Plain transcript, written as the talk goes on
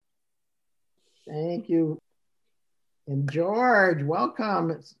Thank you. And George,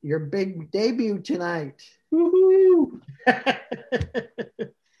 welcome. It's your big debut tonight. Woohoo! I'm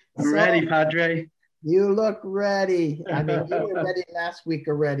So ready, Padre. you look ready. I mean, you were ready last week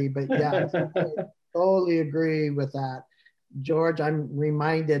already, but yeah, I totally agree with that. George, I'm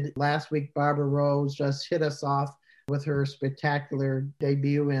reminded last week Barbara Rose just hit us off with her spectacular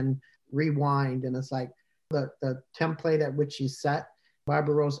debut in Rewind. And it's like the template at which she set.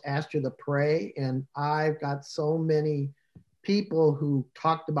 Barbara Rose asked her to pray, and I've got so many people who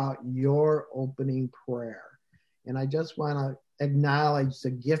talked about your opening prayer. And I just want to acknowledge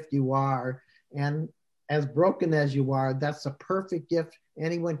the gift you are. And as broken as you are, that's a perfect gift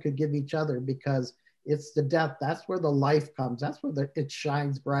anyone could give each other, because it's the depth. That's where the life comes. That's where it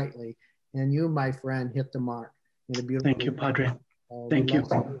shines brightly. And you, my friend, hit the mark in a beautiful Thank you, Padre. way. Thank you.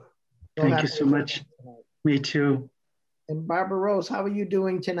 Thank you so much. Me too. And Barbara Rose, how are you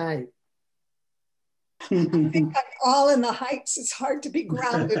doing tonight? I think I'm all in the heights. It's hard to be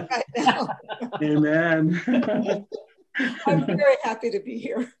grounded right now. Amen. I'm very happy to be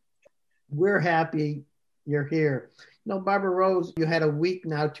here. We're happy you're here. You know, Barbara Rose, you had a week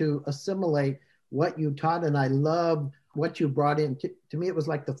now to assimilate what you taught, and I love what you brought in. To me, it was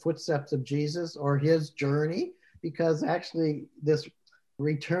like the footsteps of Jesus, or his journey, because actually this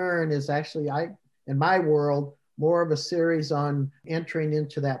return is actually, in my world, more of a series on entering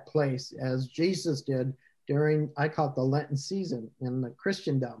into that place as Jesus did during, I call it the Lenten season in the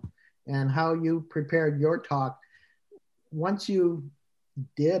Christendom, and how you prepared your talk. Once you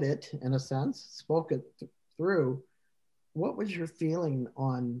did it, in a sense, spoke it through, what was your feeling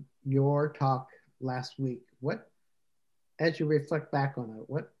on your talk last week? What, as you reflect back on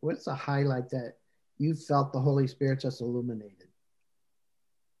it, what's a highlight that you felt the Holy Spirit just illuminated?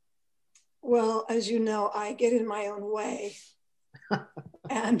 Well, as you know, I get in my own way.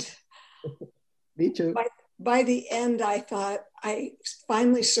 And me too. By the end, I thought I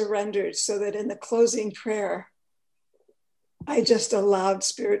finally surrendered, so that in the closing prayer, I just allowed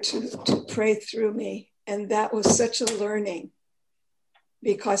Spirit to pray through me. And that was such a learning,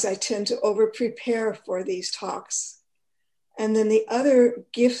 because I tend to over-prepare for these talks. And then the other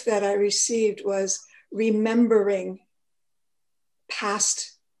gift that I received was remembering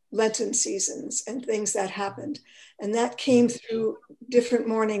past Lenten seasons and things that happened. And that came through different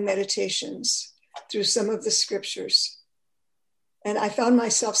morning meditations, through some of the scriptures. And I found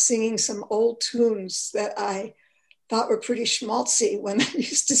myself singing some old tunes that I thought were pretty schmaltzy when I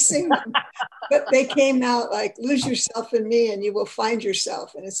used to sing them. But they came out like, lose yourself in me and you will find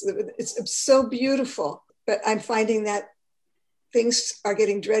yourself. And it's so beautiful. But I'm finding that things are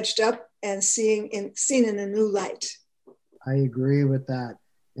getting dredged up and seen in a new light. I agree with that.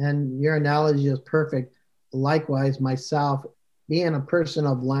 And your analogy is perfect. Likewise, myself, being a person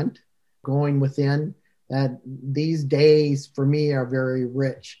of Lent, going within, that these days for me are very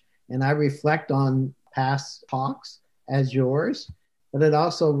rich. And I reflect on past talks as yours, but it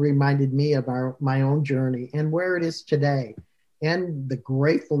also reminded me of my own journey and where it is today, and the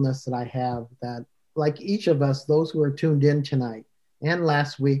gratefulness that I have that, like each of us, those who are tuned in tonight and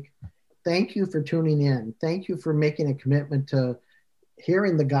last week, thank you for tuning in. Thank you for making a commitment to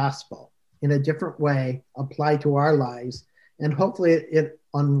hearing the gospel in a different way, apply to our lives. And hopefully it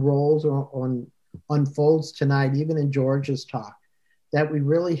unrolls or unfolds tonight, even in George's talk, that we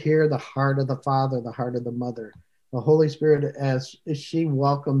really hear the heart of the Father, the heart of the Mother, the Holy Spirit, as she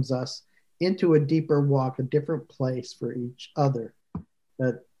welcomes us into a deeper walk, a different place for each other.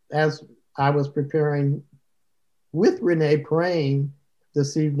 But as I was preparing with Renee praying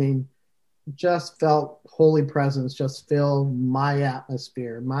this evening, just felt holy presence just fill my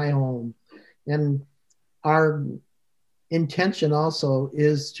atmosphere, my home. And our intention also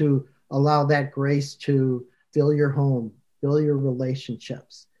is to allow that grace to fill your home, fill your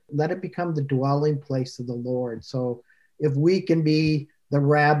relationships. Let it become the dwelling place of the Lord. So if we can be the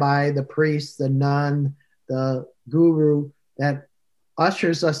rabbi, the priest, the nun, the guru that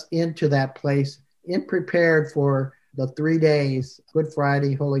ushers us into that place and prepared for the 3 days, Good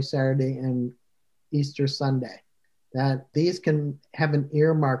Friday, Holy Saturday, and Easter Sunday, that these can have an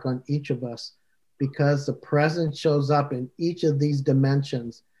earmark on each of us, because the presence shows up in each of these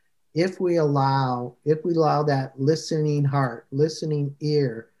dimensions if we allow that listening heart, listening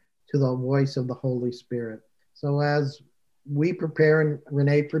ear to the voice of the Holy Spirit. So as we prepare, and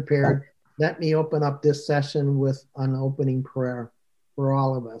Renee prepared, let me open up this session with an opening prayer for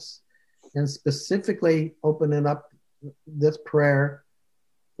all of us, and specifically opening up this prayer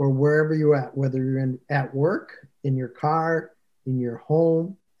for wherever you're at, whether you're at work, in your car, in your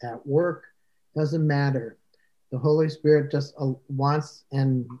home, at work, doesn't matter. The Holy Spirit just wants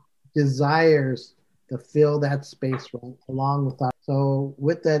and desires to fill that space right along with us. So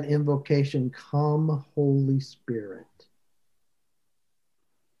with that invocation, come Holy Spirit.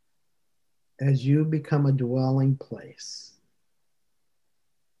 As you become a dwelling place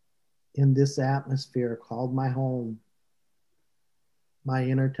in this atmosphere called my home, my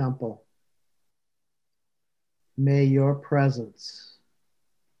inner temple, may your presence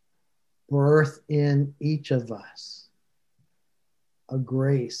birth in each of us a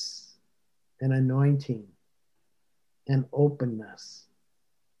grace, an anointing, an openness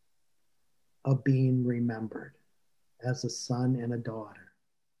of being remembered as a son and a daughter.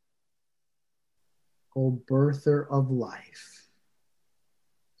 O birther of life,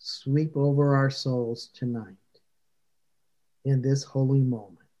 sweep over our souls tonight in this holy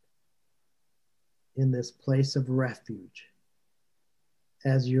moment, in this place of refuge,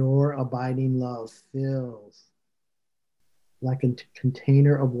 as your abiding love fills like a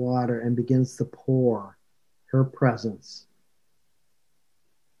container of water and begins to pour her presence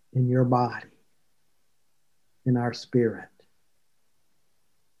in your body, in our spirit,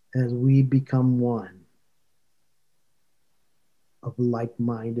 as we become one of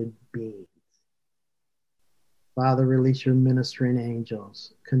like-minded beings. Father, release your ministering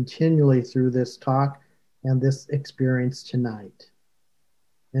angels continually through this talk and this experience tonight.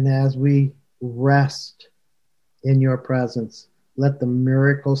 And as we rest in your presence, let the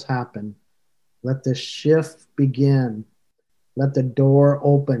miracles happen. Let the shift begin. Let the door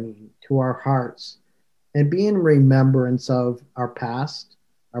open to our hearts and be in remembrance of our past,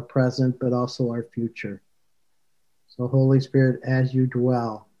 our present, but also our future. So Holy Spirit, as you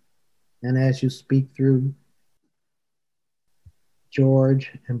dwell and as you speak through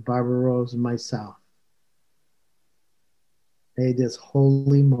George and Barbara Rose and myself, may this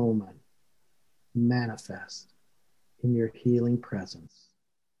holy moment manifest in your healing presence.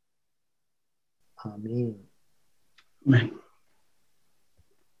 Amen. Amen.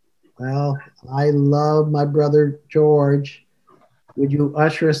 Well, I love my brother George. Would you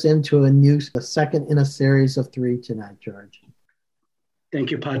usher us into a second in a series of 3 tonight, George?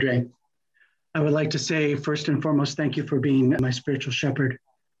 Thank you, Padre. I would like to say, first and foremost, thank you for being my spiritual shepherd.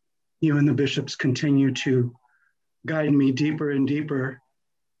 You and the bishops continue to guide me deeper and deeper,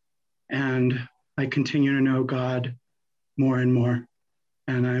 and I continue to know God more and more.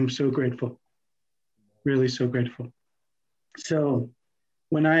 And I'm so grateful, really so grateful. So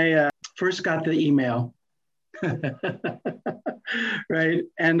when I first got the email, right,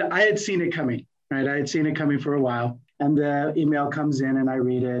 and I had seen it coming, right? I had seen it coming for a while. And the email comes in and I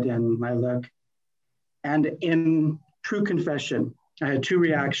read it and I look. And in true confession, I had 2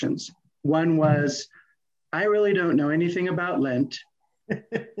 reactions. One was, I really don't know anything about Lent.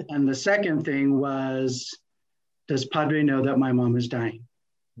 And the second thing was, does Padre know that my mom is dying?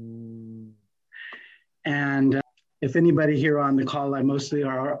 And if anybody here on the call, I mostly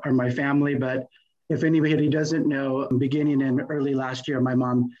are my family, but if anybody doesn't know, beginning in early last year, my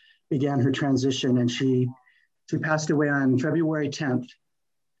mom began her transition and she passed away on February 10th.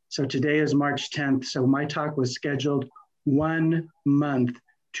 So today is March 10th. So my talk was scheduled 1 month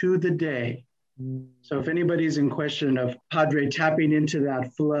to the day. So if anybody's in question of Padre tapping into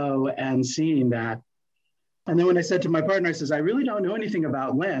that flow and seeing that. And then when I said to my partner, I says, I really don't know anything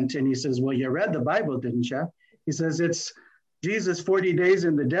about Lent. And he says, well, you read the Bible, didn't you? He says, it's Jesus 40 days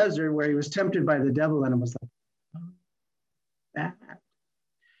in the desert where he was tempted by the devil. And I was like, oh, that.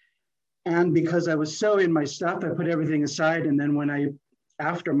 And because I was so in my stuff, I put everything aside. And then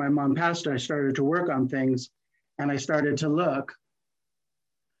after my mom passed, I started to work on things and I started to look.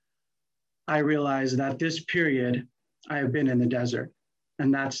 I realized that this period I have been in the desert,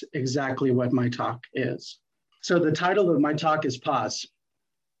 and that's exactly what my talk is. So the title of my talk is Pause.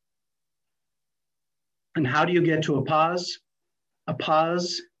 And how do you get to a pause? A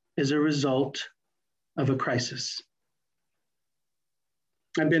pause is a result of a crisis.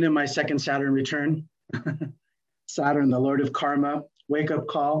 I've been in my second Saturn return. Saturn, the Lord of Karma, wake-up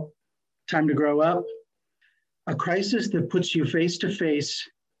call, time to grow up. A crisis that puts you face to face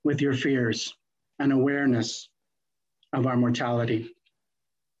with your fears and awareness of our mortality.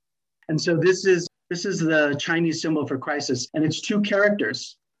 And so this is the Chinese symbol for crisis, and it's 2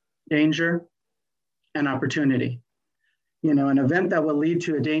 characters, danger and opportunity. You know, an event that will lead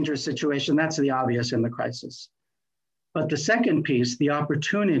to a dangerous situation, that's the obvious in the crisis. But the second piece, the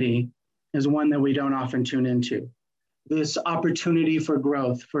opportunity, is one that we don't often tune into. This opportunity for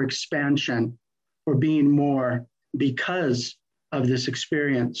growth, for expansion, for being more because of this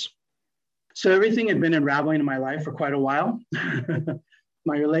experience. So everything had been unraveling in my life for quite a while.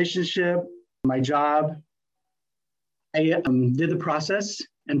 My relationship, my job. I did the process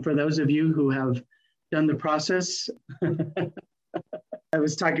And for those of you who have done the process, I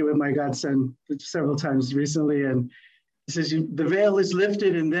was talking with my godson several times recently, and he says, the veil is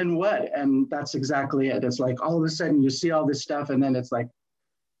lifted, and then what? And that's exactly it. It's like all of a sudden you see all this stuff, and then it's like,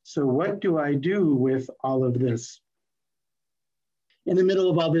 so what do I do with all of this? In the middle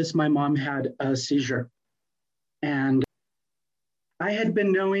of all this, my mom had a seizure. And I had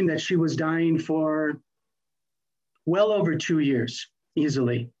been knowing that she was dying for well over 2 years,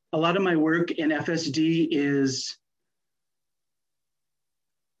 easily. A lot of my work in FSD is,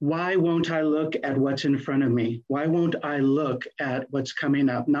 why won't I look at what's in front of me? Why won't I look at what's coming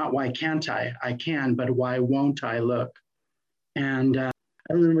up? Not why can't I? I can, but why won't I look? And I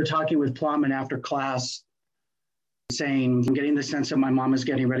remember talking with Plowman after class, saying, I'm getting the sense that my mom is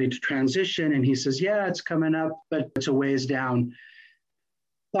getting ready to transition. And he says, yeah, it's coming up, but it's a ways down.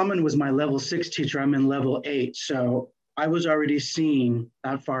 Plowman was my level 6 teacher. I'm in level 8. So I was already seeing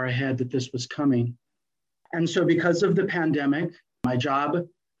that far ahead that this was coming. And so because of the pandemic, my job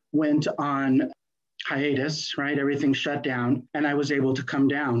went on hiatus, right? Everything shut down, and I was able to come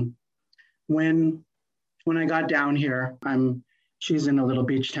down. When I got down here, she's in a little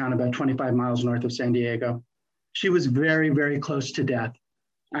beach town about 25 miles north of San Diego. She was very, very close to death.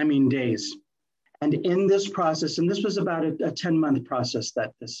 I mean, days. And in this process, and this was about a 10-month process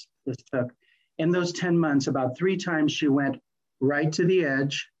that this took. In those 10 months, about 3 times she went right to the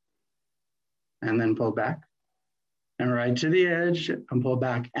edge and then pulled back, and right to the edge and pulled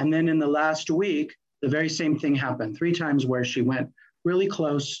back. And then in the last week, the very same thing happened 3 times, where she went really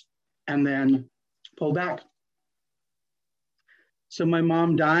close and then pulled back. So my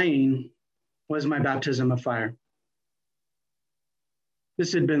mom dying was my baptism of fire.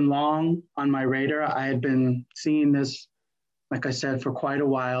 This had been long on my radar. I had been seeing this, like I said, for quite a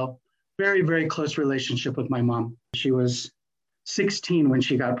while. Very, very close relationship with my mom. She was 16 when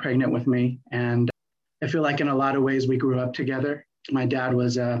she got pregnant with me. And I feel like in a lot of ways we grew up together. My dad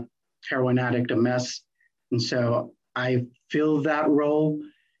was a heroin addict, a mess. And so I feel that role,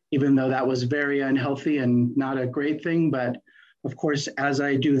 even though that was very unhealthy and not a great thing. But of course, as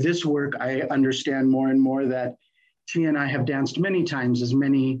I do this work, I understand more and more that she and I have danced many times, as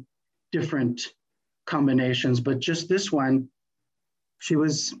many different combinations, but just this one, she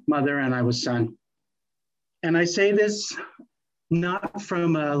was mother and I was son. And I say this not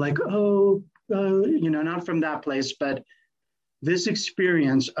from not from that place, but this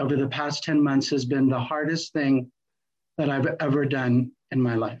experience over the past 10 months has been the hardest thing that I've ever done in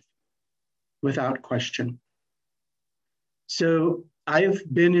my life, without question. So I've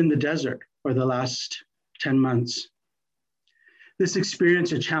been in the desert for the last 10 months. This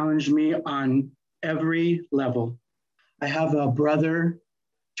experience has challenged me on every level. I have a brother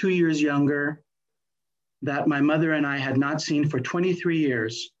 2 years younger that my mother and I had not seen for 23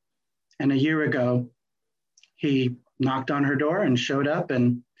 years. And a year ago, he knocked on her door and showed up,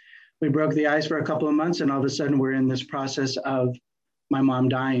 and we broke the ice for a couple of months, and all of a sudden we're in this process of my mom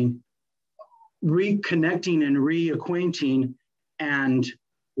dying, reconnecting and reacquainting and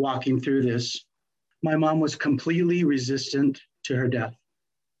walking through this. My mom was completely resistant to her death.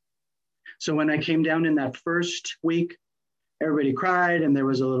 So when I came down in that first week, everybody cried and there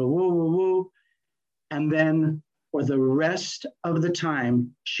was a little woo, woo, woo. And then for the rest of the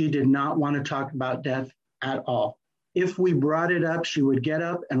time, she did not want to talk about death at all. If we brought it up, she would get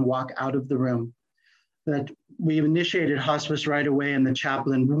up and walk out of the room. That we initiated hospice right away, and the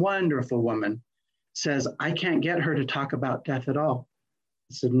chaplain, wonderful woman, says, I can't get her to talk about death at all.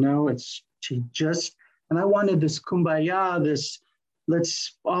 I said, no, and I wanted this kumbaya, this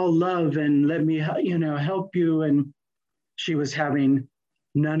let's all love and let me, help you. And she was having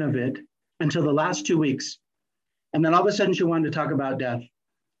none of it until the last 2 weeks. And then all of a sudden she wanted to talk about death.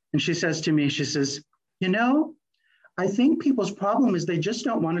 And she says to me, she says, I think people's problem is they just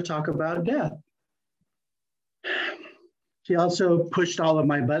don't want to talk about death. She also pushed all of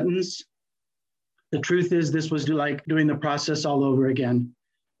my buttons. The truth is, this was like doing the process all over again.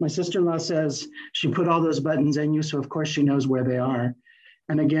 My sister-in-law says she put all those buttons in you, so of course she knows where they are.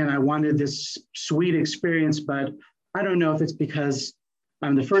 And again, I wanted this sweet experience, but I don't know if it's because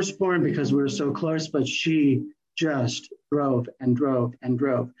I'm the firstborn, because we were so close, but she just drove and drove and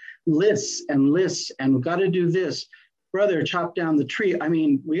drove. Lists and lists, and we got to do this. Brother, chop down the tree. I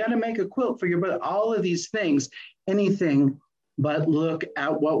mean, we got to make a quilt for your brother. All of these things, anything but look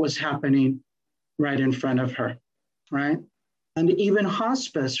at what was happening right in front of her, right? And even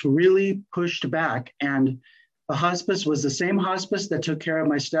hospice really pushed back. And the hospice was the same hospice that took care of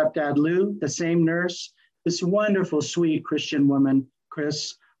my stepdad, Lou, the same nurse, this wonderful, sweet Christian woman,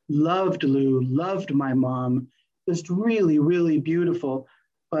 Chris, loved Lou, loved my mom, just really, really beautiful.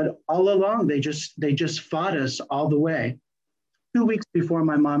 But all along, they just fought us all the way. 2 weeks before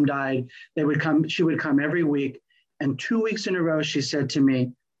my mom died, she would come every week. And 2 weeks in a row, she said to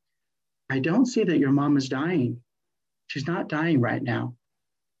me, I don't see that your mom is dying. She's not dying right now.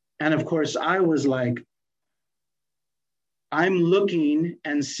 And of course, I was like, I'm looking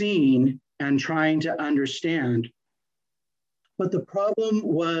and seeing and trying to understand. But the problem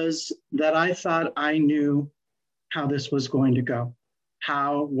was that I thought I knew how this was going to go.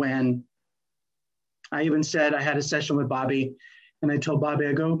 How, when. I even said, I had a session with Bobby, and I told Bobby,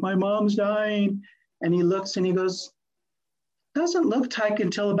 I go, my mom's dying. And he looks and he goes, doesn't look like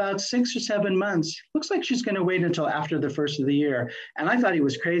until about 6 or 7 months. Looks like she's going to wait until after the first of the year. And I thought he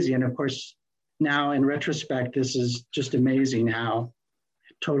was crazy. And of course, now in retrospect, this is just amazing how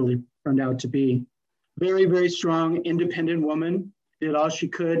it totally turned out to be. Very, very strong, independent woman, did all she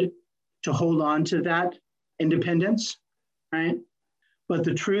could to hold on to that independence, right? But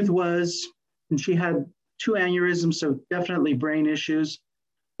the truth was, and she had 2 aneurysms, so definitely brain issues.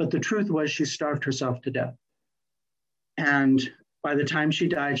 But the truth was she starved herself to death. And by the time she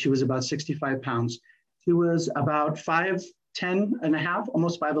died, she was about 65 pounds. She was about 5'10 and a half,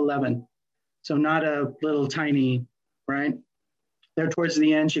 almost 5'11. So not a little tiny, right? There towards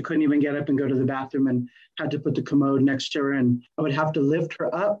the end, she couldn't even get up and go to the bathroom and had to put the commode next to her. And I would have to lift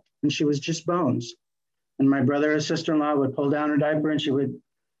her up and she was just bones. And my brother or sister-in-law would pull down her diaper and she would.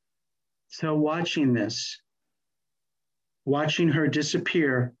 So watching this, watching her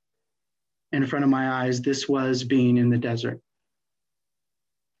disappear in front of my eyes, this was being in the desert.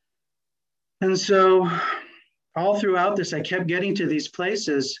 And so all throughout this, I kept getting to these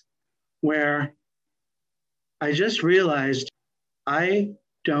places where I just realized I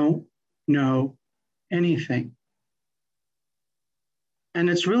don't know anything. And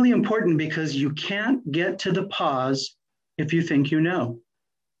it's really important because you can't get to the pause if you think you know.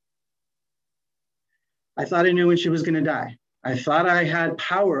 I thought I knew when she was going to die. I thought I had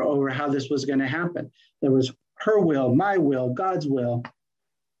power over how this was going to happen. There was her will, my will, God's will.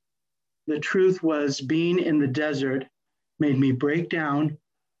 The truth was being in the desert made me break down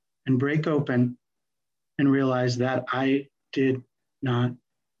and break open and realize that I did not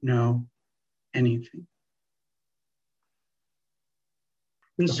know anything.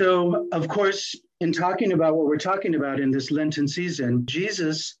 And so, of course, in talking about what we're talking about in this Lenten season,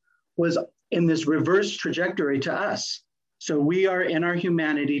 Jesus was in this reverse trajectory to us. So we are in our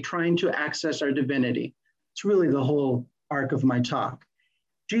humanity trying to access our divinity. It's really the whole arc of my talk.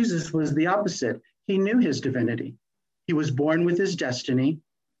 Jesus was the opposite. He knew his divinity. He was born with his destiny.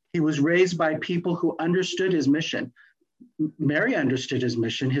 He was raised by people who understood his mission. Mary understood his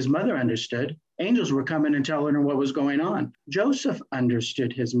mission. His mother understood. Angels were coming and telling her what was going on. Joseph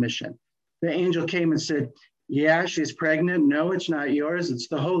understood his mission. The angel came and said, yeah, she's pregnant. No, it's not yours. It's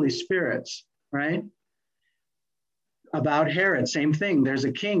the Holy Spirit's, right? About Herod, same thing. There's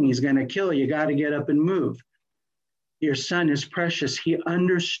a king. He's going to kill you. You got to get up and move. Your son is precious. He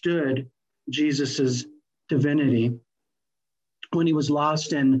understood Jesus's divinity when he was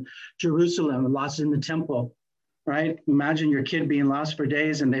lost in Jerusalem, lost in the temple, right? Imagine your kid being lost for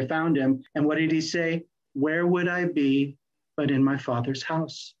days and they found him. And what did he say? Where would I be but in my Father's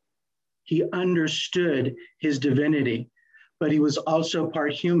house? He understood his divinity, but he was also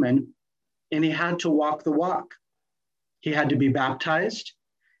part human and he had to walk the walk. He had to be baptized.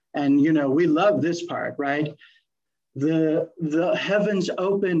 And, you know, we love this part, right? The heavens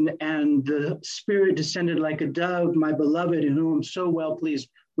opened and the Spirit descended like a dove, my beloved, in whom I'm so well pleased.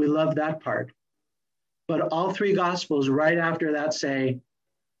 We love that part. But all 3 Gospels right after that say,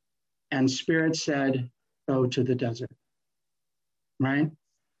 and Spirit said, go to the desert, right?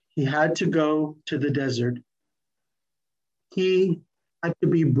 He had to go to the desert. He had to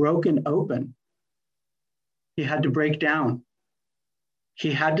be broken open. He had to break down.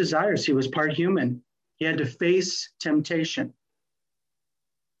 He had desires. He was part human. He had to face temptation,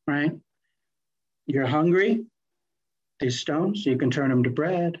 right? You're hungry, these stones, you can turn them to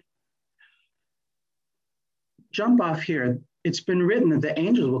bread. Jump off here. It's been written that the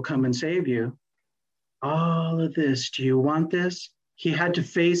angels will come and save you. All of this, do you want this? He had to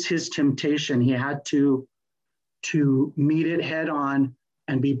face his temptation. He had to meet it head on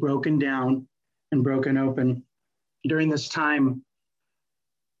and be broken down and broken open during this time.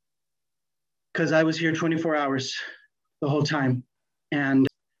 Because I was here 24 hours the whole time. And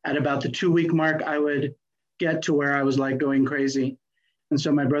at about the 2-week mark, I would get to where I was like going crazy. And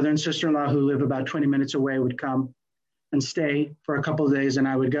so my brother and sister-in-law, who live about 20 minutes away, would come and stay for a couple of days, and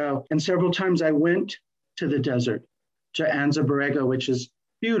I would go. And several times I went to the desert, to Anza Borrego, which is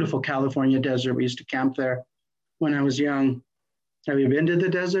beautiful California desert. We used to camp there when I was young. Have you been to the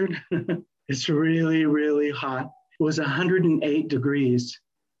desert? It's really, really hot. It was 108 degrees.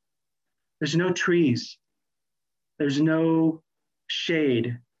 There's no trees. There's no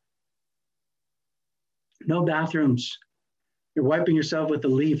shade. No bathrooms. You're wiping yourself with a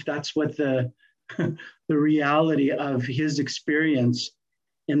leaf. That's what the reality of his experience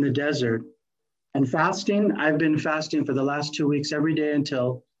in the desert. And fasting, I've been fasting for the last 2 weeks, every day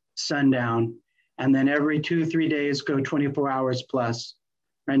until sundown. And then every 2-3 days, go 24 hours plus.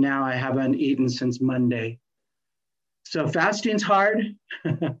 Right now, I haven't eaten since Monday. So fasting's hard.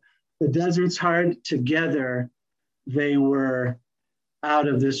 The desert's hard. Together, they were out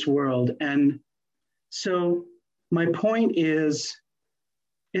of this world. And so my point is,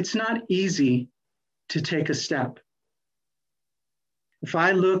 it's not easy to take a step. If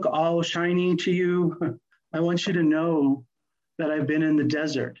I look all shiny to you, I want you to know that I've been in the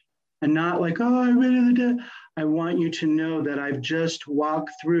desert, and not like, oh, I've been in the desert. I want you to know that I've just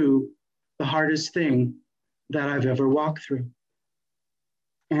walked through the hardest thing that I've ever walked through.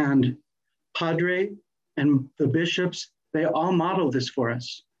 And Padre and the bishops, they all model this for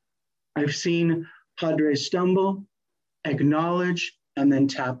us. I've seen Padre stumble, acknowledge, and then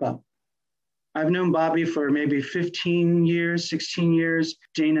tap up. I've known Bobby for maybe 15 years, 16 years,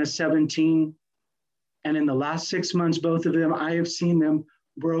 Dana 17. And in the last 6 months, both of them, I have seen them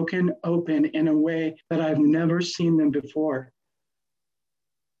broken open in a way that I've never seen them before.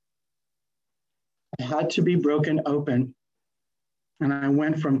 I had to be broken open. And I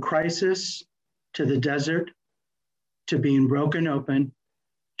went from crisis to the desert, to being broken open,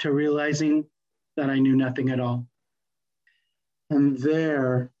 to realizing that I knew nothing at all. And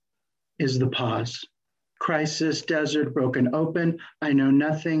there is the pause. Crisis, desert, broken open, I know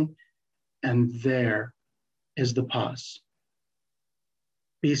nothing, and there is the pause.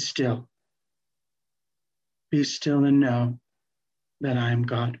 Be still. Be still and know that I am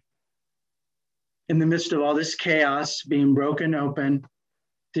God. In the midst of all this chaos, being broken open,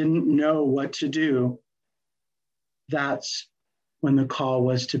 didn't know what to do, that's when the call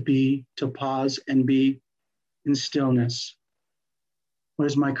was to pause and be in stillness.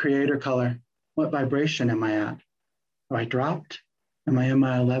 Where's my creator color? What vibration am I at? Have I dropped? Am I in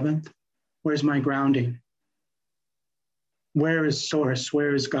my 11th? Where's my grounding? Where is source?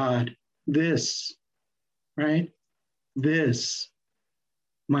 Where is God? This, right? This,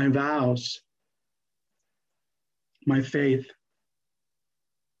 my vows, my faith.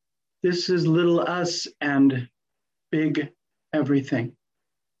 This is little us and big everything.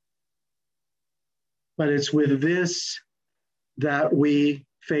 But it's with this that we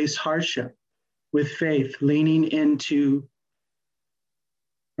face hardship, with faith, leaning into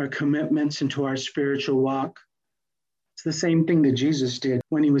our commitments, into our spiritual walk. It's the same thing that Jesus did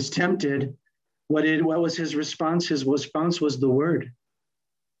when he was tempted. What was his response? His response was the word,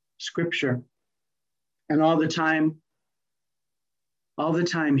 scripture. And all the time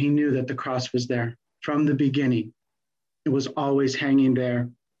he knew that the cross was there from the beginning. It was always hanging there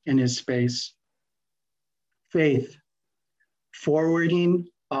in his space. Faith, forwarding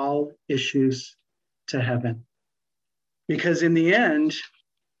all issues to heaven. Because in the end,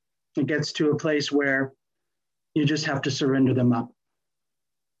 it gets to a place where you just have to surrender them up.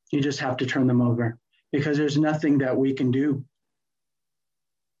 You just have to turn them over, because there's nothing that we can do.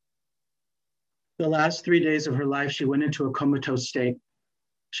 The last 3 days of her life, she went into a comatose state.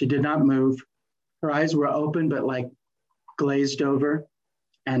 She did not move. Her eyes were open, but like glazed over,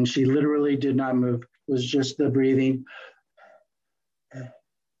 and she literally did not move. It was just the breathing.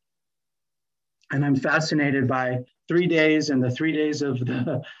 And I'm fascinated by 3 days and the 3 days of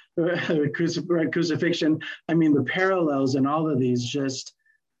the crucifixion. I mean, the parallels in all of these just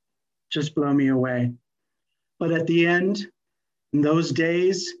blow me away. But at the end, in those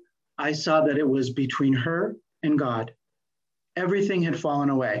days, I saw that it was between her and God. Everything had fallen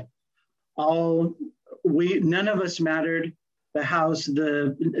away. None of us mattered. The house,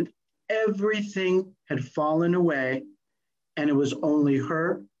 everything had fallen away, and it was only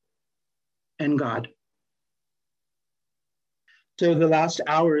her and God. So the last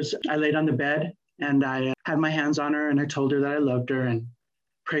hours, I laid on the bed and I had my hands on her and I told her that I loved her and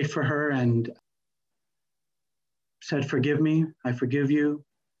prayed for her and said, forgive me, I forgive you.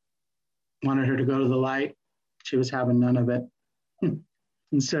 Wanted her to go to the light. She was having none of it.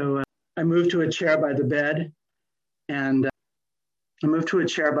 And so I moved to a chair by the bed and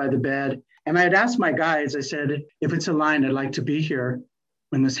I had asked my guides, I said, if it's aligned, I'd like to be here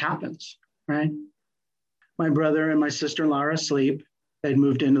when this happens, right? My brother and my sister-in-law are asleep. They'd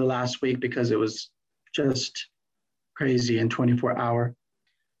moved into the last week because it was just crazy in 24 hour.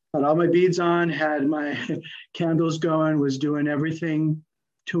 Had all my beads on, had my candles going, was doing everything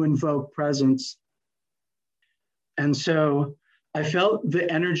to invoke presence. And so I felt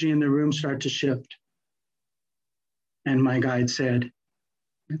the energy in the room start to shift. And my guide said,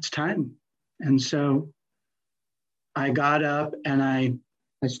 it's time. And so I got up and I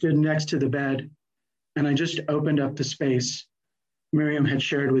stood next to the bed and I just opened up the space. Miriam had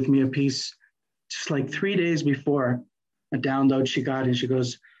shared with me a piece just like 3 days before, a download she got, and she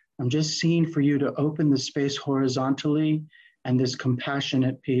goes, I'm just seeing for you to open the space horizontally and this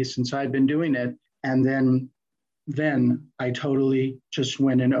compassionate piece. And so I'd been doing it. And then I totally just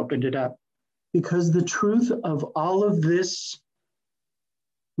went and opened it up. Because the truth of all of this,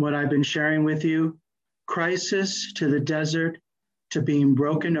 what I've been sharing with you, crisis to the desert, to being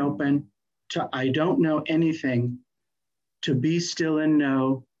broken open, to I don't know anything, to be still and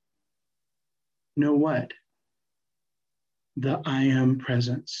know what? The I am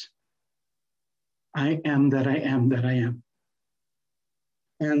presence. I am that I am that I am.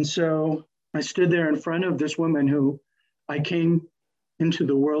 And so I stood there in front of this woman who I came into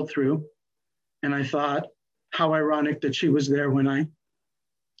the world through, and I thought, how ironic that she was there when I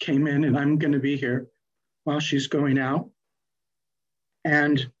came in, and I'm going to be here while she's going out.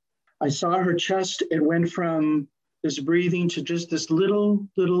 And I saw her chest. It went from this breathing to just this little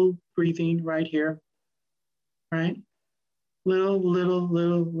breathing right here, right? Little.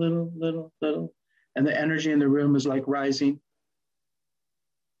 And the energy in the room is like rising.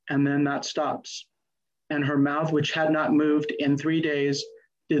 And then that stops. And her mouth, which had not moved in 3 days,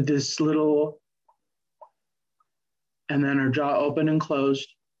 did this little, and then her jaw opened and closed,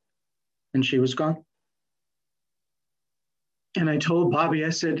 and she was gone. And I told Bobby, I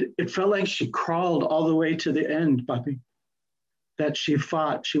said, it felt like she crawled all the way to the end, Bobby, that she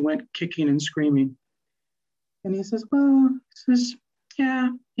fought. She went kicking and screaming. And he says,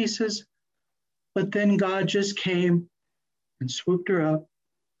 yeah. He says, but then God just came and swooped her up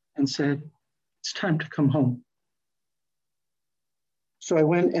and said, it's time to come home. So I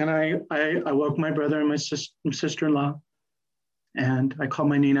went and I woke my brother and my sister-in-law, and I called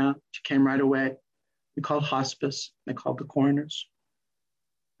my Nina. She came right away. We called hospice. I called the coroners.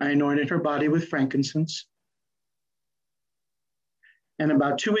 I anointed her body with frankincense. And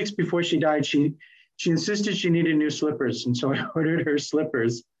about 2 weeks before she died, she insisted she needed new slippers. And so I ordered her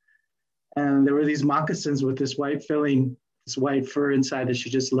slippers. And there were these moccasins with this white filling, this white fur inside that she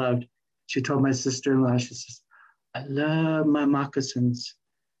just loved. She told my sister-in-law, she says, I love my moccasins.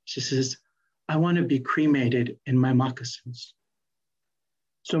 She says, I want to be cremated in my moccasins.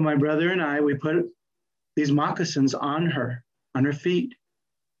 So my brother and I, we put these moccasins on her feet.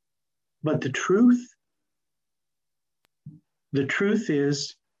 But the truth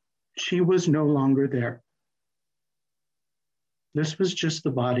is she was no longer there. This was just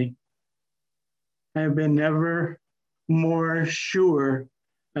the body. I have been never more sure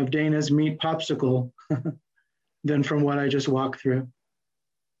of Dana's meat popsicle than from what I just walked through.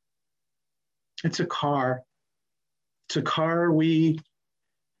 It's a car. It's a car we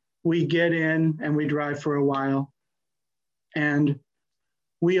get in and we drive for a while. And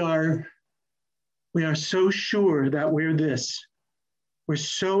we are so sure that we're this. We're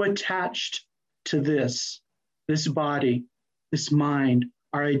so attached to this body, this mind,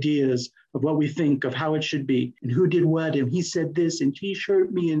 our ideas of what we think of how it should be and who did what and he said this and he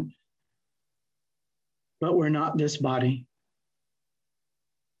hurt me, but we're not this body.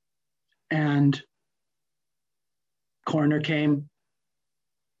 And coroner came,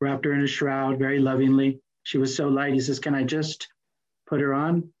 wrapped her in a shroud very lovingly. She was so light. He says, can I just put her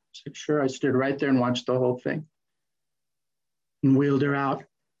on? I said, sure. I stood right there and watched the whole thing and wheeled her out.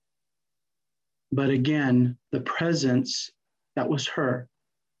 But again, the presence that was her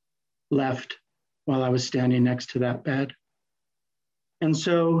left while I was standing next to that bed. And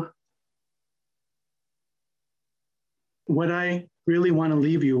so what I really want to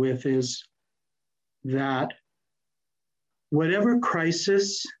leave you with is that whatever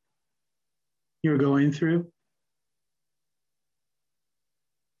crisis you're going through,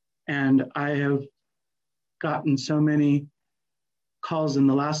 and I have gotten so many calls in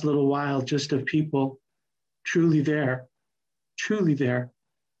the last little while just of people truly there.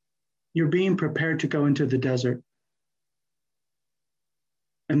 You're being prepared to go into the desert.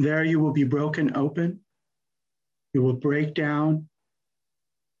 And there you will be broken open. You will break down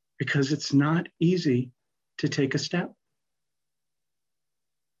because it's not easy to take a step.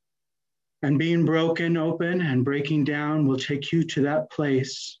 And being broken open and breaking down will take you to that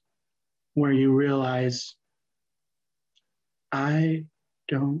place where you realize, I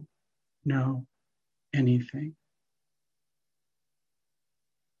don't know anything.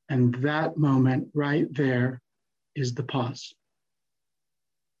 And that moment right there is the pause.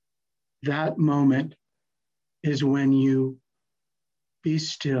 That moment is when you be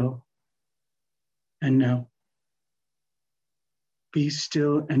still and know. Be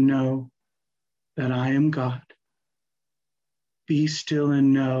still and know that I am God. Be still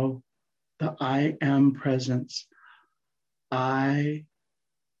and know the I am presence. I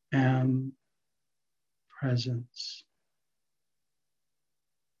am presence.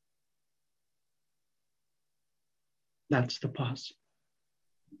 That's the pause.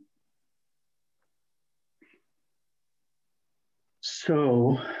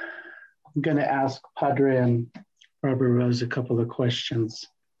 So I'm going to ask Padre and Barbara Rose a couple of questions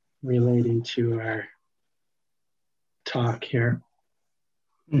relating to our talk here.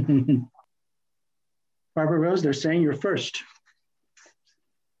 Barbara Rose, they're saying you're first.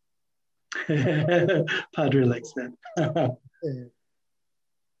 Padre likes that.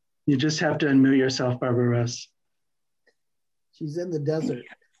 You just have to unmute yourself, Barbara Rose. She's in the desert.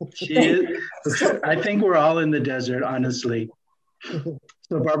 She is. I think we're all in the desert, honestly. So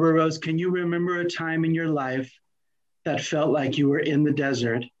Barbara Rose, can you remember a time in your life that felt like you were in the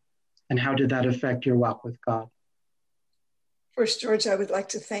desert, and how did that affect your walk with God? First, George, I would like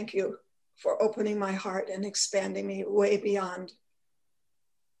to thank you for opening my heart and expanding me way beyond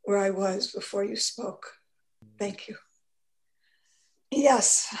where I was before you spoke. Thank you.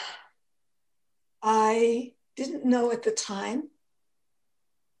 Yes, I didn't know at the time,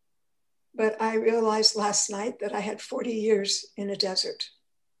 but I realized last night that I had 40 years in a desert.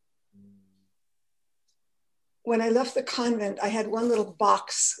 When I left the convent, I had one little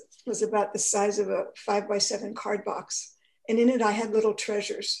box. It was about the size of a 5x7 card box. And in it, I had little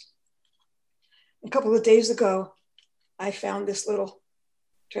treasures. A couple of days ago, I found this little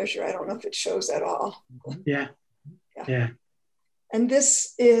treasure. I don't know if it shows at all. Yeah. And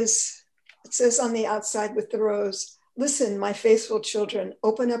this is, it says on the outside with the rose, "Listen, my faithful children,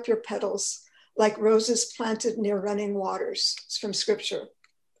 open up your petals like roses planted near running waters." It's from scripture.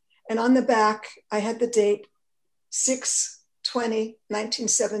 And on the back, I had the date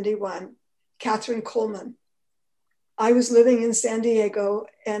 6/20/1971, Catherine Coleman. I was living in San Diego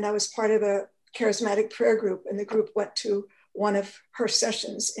and I was part of a charismatic prayer group, and the group went to one of her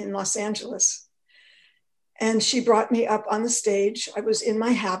sessions in Los Angeles. And she brought me up on the stage. I was in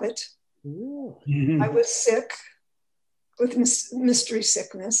my habit. I was sick with mystery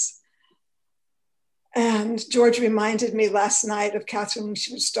sickness. And George reminded me last night of Catherine when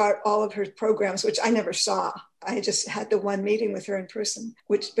she would start all of her programs, which I never saw. I just had the one meeting with her in person,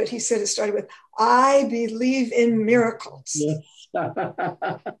 but he said it started with, "I believe in miracles." Yes.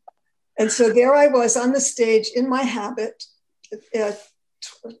 And so there I was on the stage in my habit,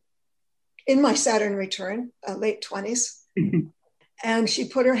 in my Saturn return, late 20s. And she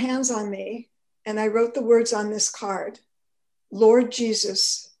put her hands on me and I wrote the words on this card: "Lord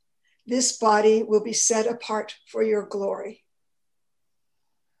Jesus, this body will be set apart for your glory."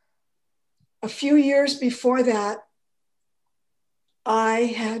 A few years before that,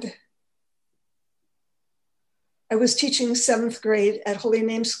 I was teaching 7th grade at Holy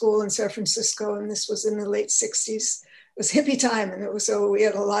Name School in San Francisco, and this was in the late 60s. It was hippie time, and we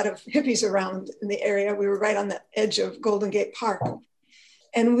had a lot of hippies around in the area. We were right on the edge of Golden Gate Park.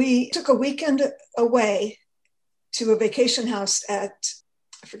 And we took a weekend away to a vacation house at,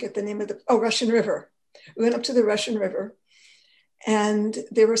 I forget the name of Russian River. We went up to the Russian River, and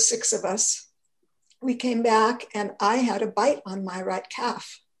there were 6 of us. We came back, and I had a bite on my right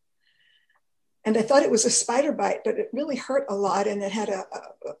calf. And I thought it was a spider bite, but it really hurt a lot, and it had a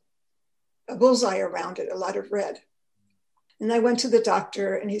bullseye around it, a lot of red. And I went to the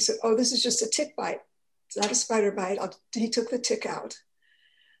doctor, and he said, "Oh, this is just a tick bite. It's not a spider bite." He took the tick out.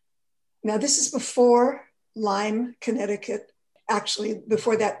 Now, this is before Lyme, Connecticut, actually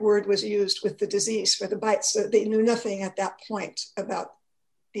before that word was used with the disease for the bites. So they knew nothing at that point about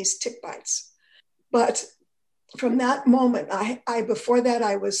these tick bites. But from that moment, before that,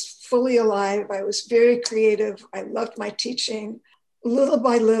 I was fully alive. I was very creative. I loved my teaching. Little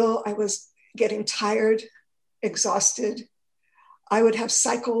by little, I was getting tired, exhausted. I would have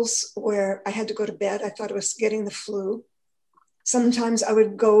cycles where I had to go to bed. I thought I was getting the flu. Sometimes I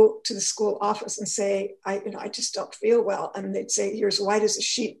would go to the school office and say, I just don't feel well. And they'd say, "You're as white as a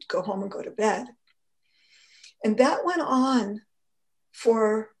sheet, go home and go to bed." And that went on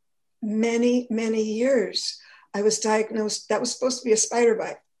for many, many years. I was diagnosed, that was supposed to be a spider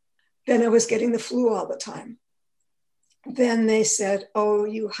bite. Then I was getting the flu all the time. Then they said, "Oh,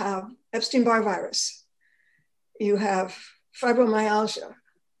 you have Epstein-Barr virus. You have fibromyalgia.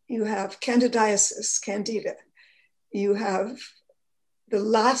 You have candidiasis, candida. You have The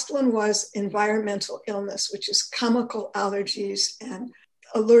last one was environmental illness, which is chemical allergies and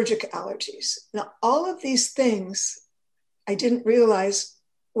allergic allergies. Now, all of these things I didn't realize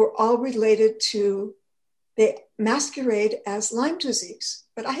were all related to, they masquerade as Lyme disease,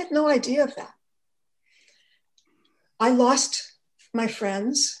 but I had no idea of that. I lost my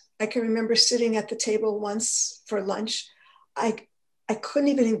friends. I can remember sitting at the table once for lunch. I couldn't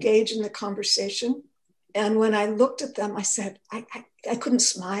even engage in the conversation. And when I looked at them, I said, I couldn't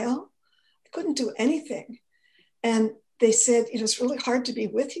smile. I couldn't do anything. And they said, it's really hard to be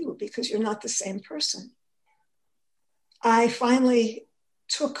with you because you're not the same person. I finally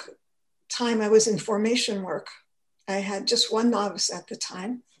took time. I was in formation work. I had just one novice at the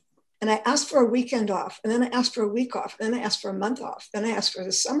time. And I asked for a weekend off. And then I asked for a week off. And then I asked for a month off. Then I asked for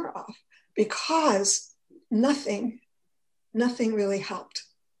the summer off because nothing really helped.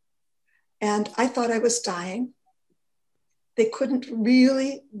 And I thought I was dying. They couldn't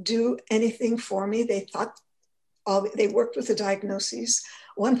really do anything for me. They thought they worked with the diagnoses.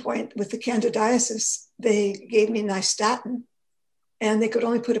 At one point with the candidiasis, they gave me nystatin and they could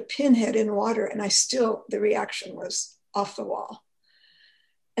only put a pinhead in water. And the reaction was off the wall.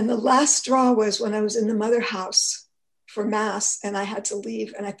 And the last straw was when I was in the mother house for mass and I had to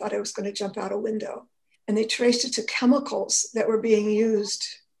leave and I thought I was going to jump out a window. And they traced it to chemicals that were being used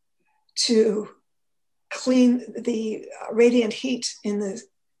to clean the radiant heat in the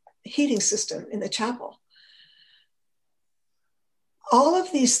heating system in the chapel. All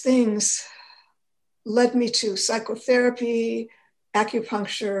of these things led me to psychotherapy,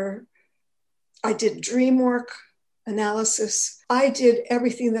 acupuncture. I did dream work, analysis. I did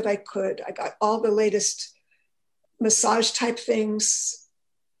everything that I could. I got all the latest massage type things,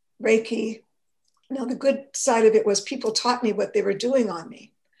 Reiki. Now, the good side of it was people taught me what they were doing on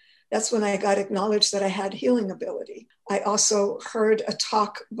me. That's when I got acknowledged that I had healing ability. I also heard a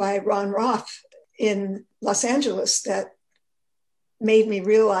talk by Ron Roth in Los Angeles that made me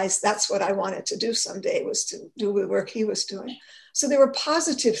realize that's what I wanted to do someday, was to do the work he was doing. So there were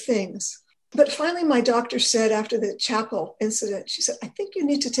positive things. But finally, my doctor said after the chapel incident, she said, I think you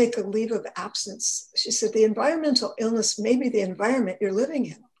need to take a leave of absence. She said, the environmental illness may be the environment you're living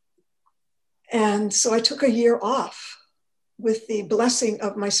in. And so I took a year off with the blessing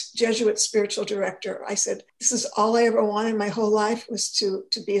of my Jesuit spiritual director. I said, this is all I ever wanted my whole life, was to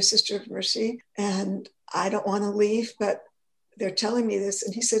be a Sister of Mercy. And I don't want to leave, but they're telling me this.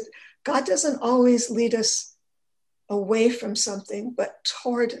 And he said, God doesn't always lead us away from something, but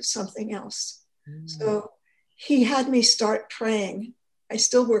toward something else. So he had me start praying. I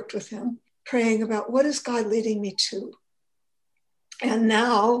still worked with him, praying about what is God leading me to? And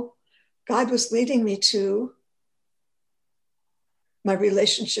now God was leading me to my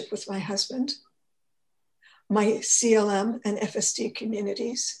relationship with my husband, my CLM and FSD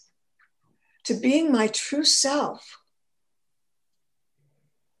communities, to being my true self.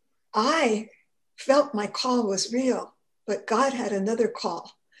 I felt my call was real, but God had another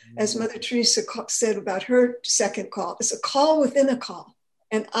call. As Mother Teresa said about her second call, it's a call within a call.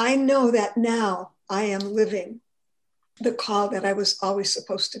 And I know that now I am living the call that I was always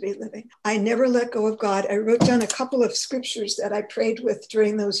supposed to be living. I never let go of God. I wrote down a couple of scriptures that I prayed with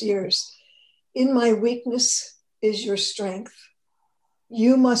during those years. In my weakness is your strength.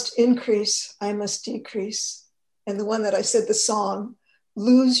 You must increase, I must decrease. And the one that I said, the song,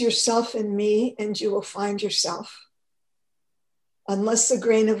 lose yourself in me and you will find yourself. Unless the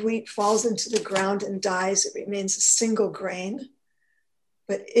grain of wheat falls into the ground and dies, it remains a single grain.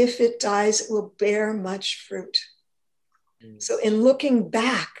 But if it dies, it will bear much fruit. So in looking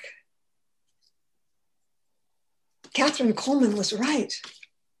back, Catherine Coleman was right.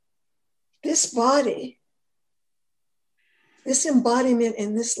 This body, this embodiment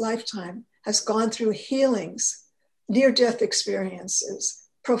in this lifetime has gone through healings, near-death experiences,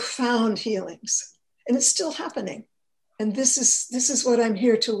 profound healings, and it's still happening. And this is what I'm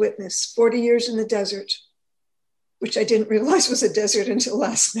here to witness. 40 years in the desert, which I didn't realize was a desert until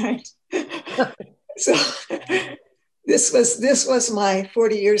last night. So this was my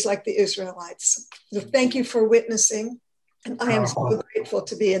 40 years like the Israelites. So thank you for witnessing. And I am so grateful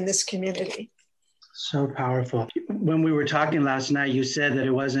to be in this community. So powerful. When we were talking last night, you said that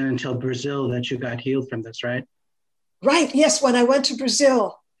it wasn't until Brazil that you got healed from this, right? Right. Yes. When I went to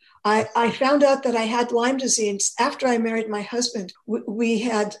Brazil, I found out that I had Lyme disease after I married my husband. We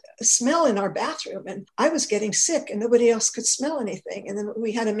had a smell in our bathroom and I was getting sick and nobody else could smell anything. And then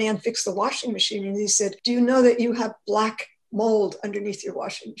we had a man fix the washing machine and he said, do you know that you have black mold underneath your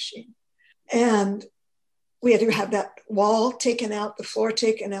washing machine? And we had to have that wall taken out, the floor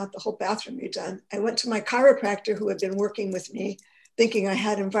taken out, the whole bathroom redone. I went to my chiropractor who had been working with me thinking I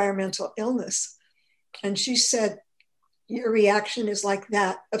had environmental illness. And she said, your reaction is like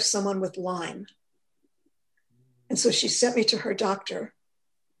that of someone with Lyme. And so she sent me to her doctor,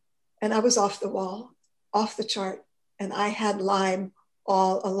 and I was off the wall, off the chart, and I had Lyme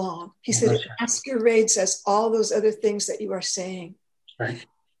all along. He said, it masquerades as all those other things that you are saying. Right.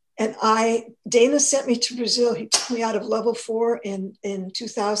 And Dana sent me to Brazil. He took me out of level 4 in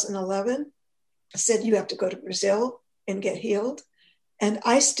 2011. I said, you have to go to Brazil and get healed. And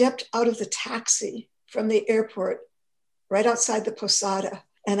I stepped out of the taxi from the airport right outside the Posada,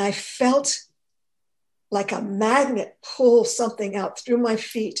 and I felt like a magnet pull something out through my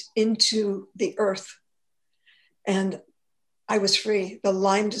feet into the earth. And I was free. The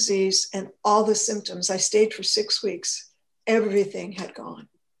Lyme disease and all the symptoms. I stayed for 6 weeks. Everything had gone.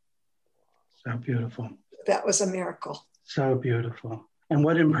 So beautiful. That was a miracle. So beautiful. And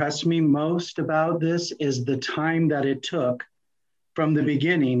what impressed me most about this is the time that it took from the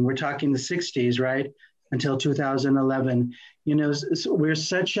beginning. We're talking the 60s, right? Until 2011. You know, we're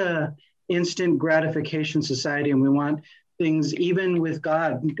such a instant gratification society, and we want things, even with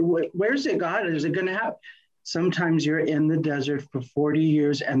God. Where's it, God? Is it going to happen? Sometimes you're in the desert for 40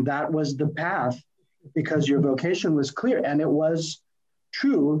 years, and that was the path because your vocation was clear, and it was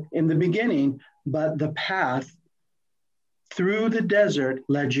true in the beginning, but the path through the desert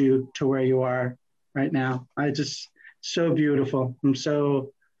led you to where you are right now. So beautiful. I'm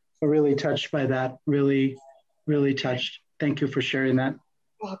so really touched by that. Really, really touched. Thank you for sharing that.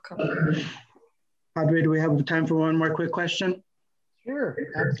 Welcome. Padre, do we have time for one more quick question? Sure.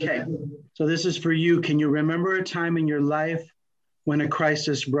 Okay. So this is for you. Can you remember a time in your life when a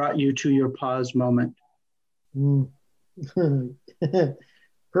crisis brought you to your pause moment?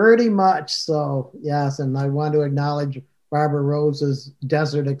 Pretty much so, yes. And I want to acknowledge Barbara Rose's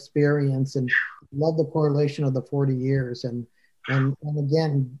desert experience and love the correlation of the 40 years. And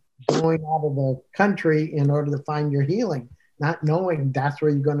again, going out of the country in order to find your healing, not knowing that's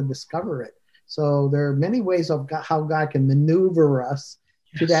where you're going to discover it. So there are many ways of how God can maneuver us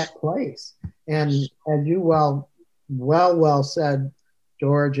to that place. And as you well said,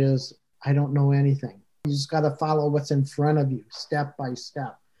 George, is I don't know anything. You just got to follow what's in front of you, step by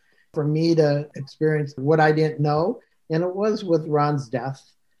step. For me to experience what I didn't know, and it was with Ron's death,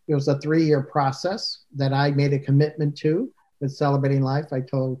 it was a 3-year process that I made a commitment to with Celebrating Life. I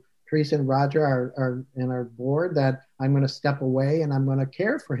told Teresa and Roger, our board, that I'm going to step away and I'm going to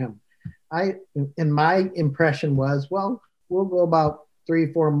care for him. My impression was, well, we'll go about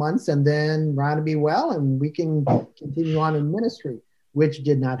 3-4 months and then Ron will be well and we can continue on in ministry, which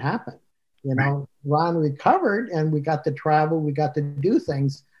did not happen. You know, Ron recovered and we got to travel, we got to do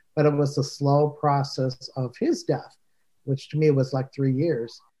things, but it was a slow process of his death, which to me was like 3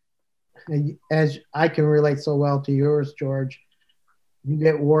 years. And as I can relate so well to yours, George, you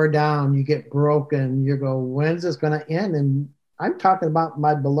get wore down, you get broken, you go, when's this going to end? And I'm talking about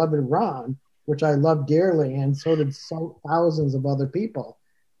my beloved Ron, which I love dearly, and so did thousands of other people.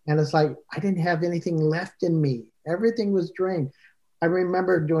 And it's like, I didn't have anything left in me. Everything was drained. I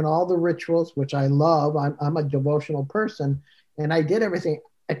remember doing all the rituals, which I love. I'm a devotional person, and I did everything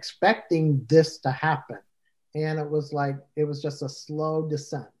expecting this to happen. And it was just a slow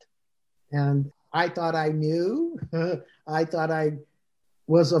descent. And I thought I knew. I thought I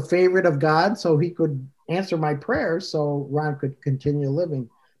was a favorite of God, so he could answer my prayers so Ron could continue living.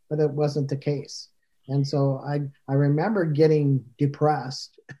 But it wasn't the case. And so I remember getting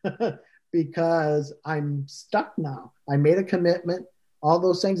depressed because I'm stuck now. I made a commitment, all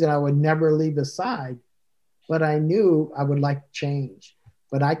those things that I would never leave aside, but I knew I would like change,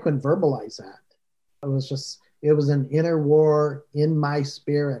 but I couldn't verbalize that. It was an inner war in my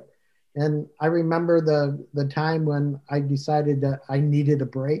spirit. And I remember the time when I decided that I needed a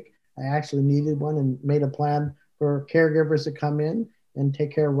break. I actually needed one and made a plan for caregivers to come in and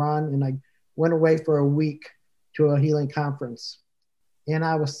take care of Ron. And I went away for a week to a healing conference. And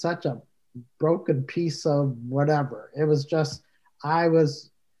I was such a broken piece of whatever. It was just, I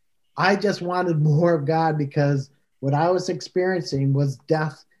just wanted more of God because what I was experiencing was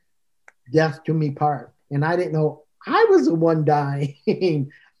death to me part. And I didn't know I was the one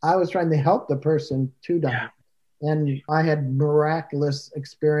dying. I was trying to help the person to die. Yeah. And I had miraculous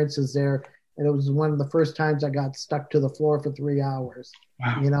experiences there. And it was one of the first times I got stuck to the floor for 3 hours.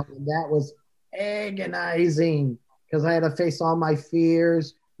 Wow. You know, and that was agonizing because I had to face all my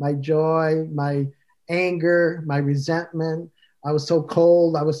fears, my joy, my anger, my resentment. I was so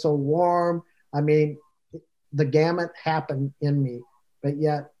cold. I was so warm. I mean, the gamut happened in me. But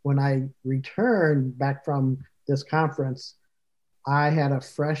yet when I returned back from this conference, I had a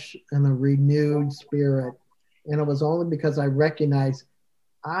fresh and a renewed spirit. And it was only because I recognized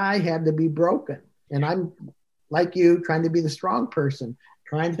I had to be broken. And I'm like you, trying to be the strong person,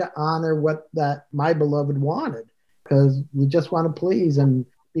 trying to honor what that my beloved wanted, because you just want to please and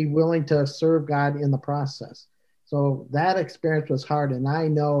be willing to serve God in the process. So that experience was hard. And I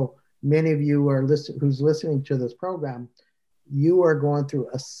know many of you are who's listening to this program, you are going through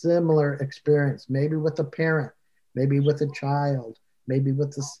a similar experience, maybe with a parent, maybe with a child, maybe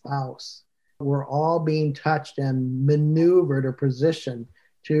with a spouse. We're all being touched and maneuvered or positioned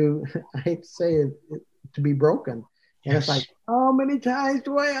to, I hate to say it, to be broken. And It's like, how many times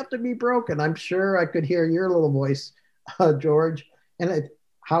do I have to be broken? I'm sure I could hear your little voice, George. And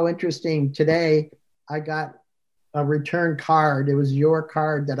how interesting. Today, I got a return card. It was your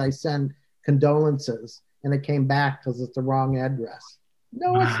card that I sent condolences, and it came back because it's the wrong address.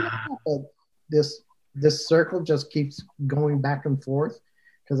 No, it's not. But this circle just keeps going back and forth,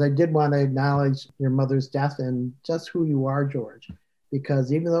 because I did want to acknowledge your mother's death and just who you are, George.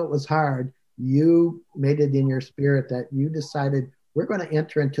 Because even though it was hard, you made it in your spirit that you decided we're going to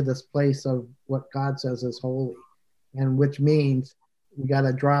enter into this place of what God says is holy, and which means we got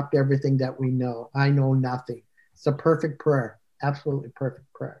to drop everything that we know. I know nothing. It's a perfect prayer, absolutely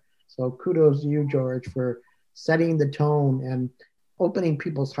perfect prayer. So kudos to you, George, for setting the tone and opening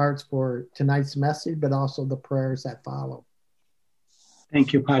people's hearts for tonight's message, but also the prayers that follow.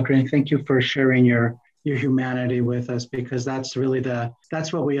 Thank you, Padre. Thank you for sharing your humanity with us, because that's really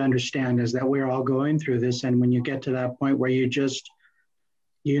that's what we understand, is that we're all going through this. And when you get to that point where you just,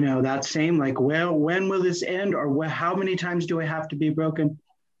 that same, like, well, when will this end? Or how many times do I have to be broken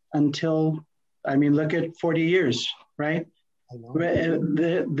until, look at 40 years, right?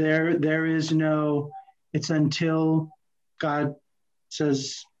 There is no, it's until God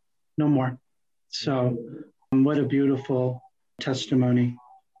says no more. So what a beautiful testimony.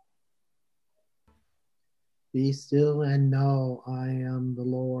 Be still and know I am the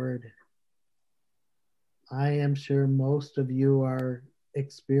Lord. I am sure most of you are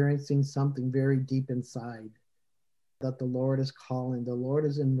experiencing something very deep inside that the Lord is calling. The Lord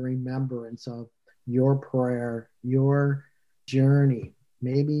is in remembrance of your prayer, your journey.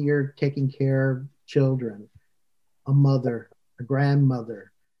 Maybe you're taking care of children, a mother, a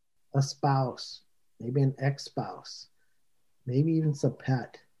grandmother, a spouse, maybe an ex-spouse, maybe even it's a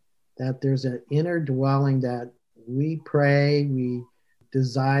pet. That there's an inner dwelling that we pray, we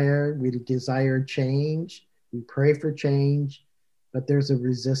desire change, we pray for change, but there's a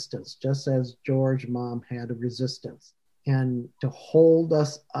resistance, just as George's mom had a resistance. And to hold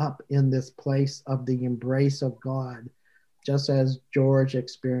us up in this place of the embrace of God, just as George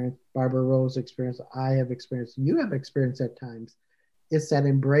experienced, Barbara Rose experienced, I have experienced, you have experienced at times, it's that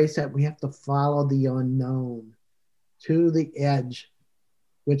embrace that we have to follow the unknown to the edge,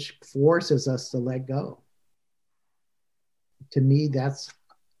 which forces us to let go. To me, that's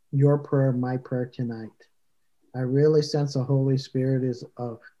your prayer, my prayer tonight. I really sense the Holy Spirit is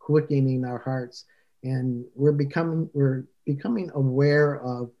quickening our hearts, and we're becoming aware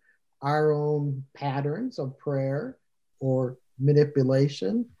of our own patterns of prayer or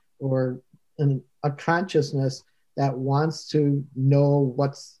manipulation, or a consciousness that wants to know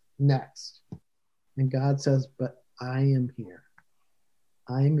what's next. And God says, but I am here.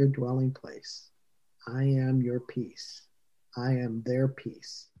 I am your dwelling place. I am your peace. I am their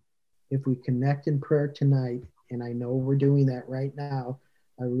peace. If we connect in prayer tonight, and I know we're doing that right now,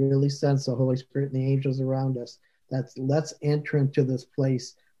 I really sense the Holy Spirit and the angels around us, that let's enter into this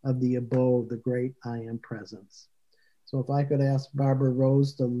place of the abode, the great I am presence. So if I could ask Barbara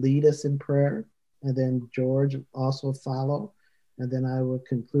Rose to lead us in prayer, and then George also follow, and then I will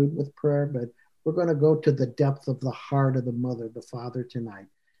conclude with prayer. But we're going to go to the depth of the heart of the mother, the father tonight,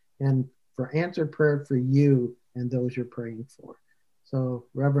 and for answered prayer for you and those you're praying for. So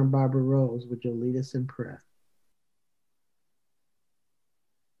Reverend Barbara Rose, would you lead us in prayer?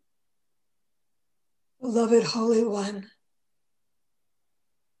 Beloved Holy One,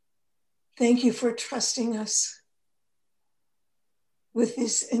 thank you for trusting us with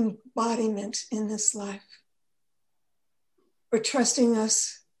this embodiment in this life, for trusting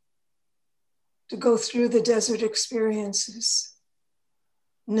us to go through the desert experiences,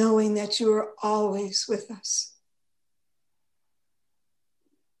 knowing that you are always with us.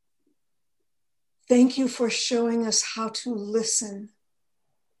 Thank you for showing us how to listen.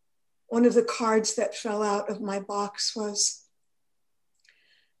 One of the cards that fell out of my box was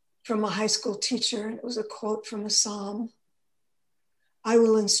from a high school teacher. It was a quote from a psalm. I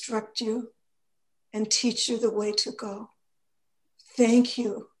will instruct you and teach you the way to go. Thank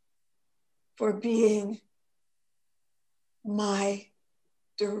you for being my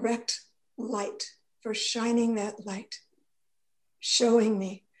direct light for shining that light, showing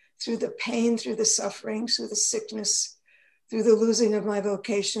me through the pain, through the suffering, through the sickness, through the losing of my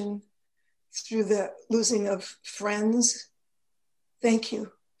vocation, through the losing of friends. Thank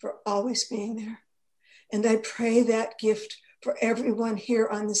you for always being there. And I pray that gift for everyone here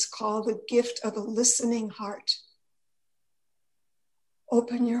on this call, the gift of a listening heart.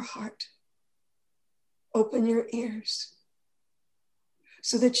 Open your heart, open your ears,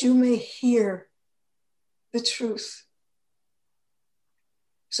 so that you may hear the truth,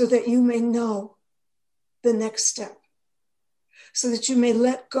 so that you may know the next step, so that you may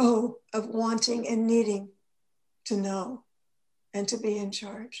let go of wanting and needing to know and to be in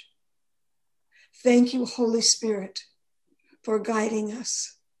charge. Thank you, Holy Spirit, for guiding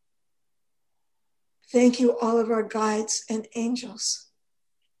us. Thank you, all of our guides and angels,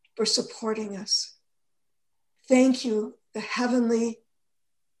 for supporting us. Thank you, the heavenly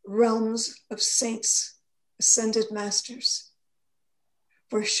realms of saints, ascended masters,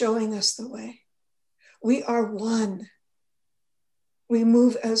 for showing us the way. We are one. We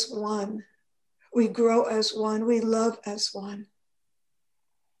move as one. We grow as one. We love as one.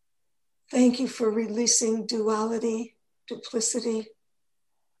 Thank you for releasing duality, duplicity,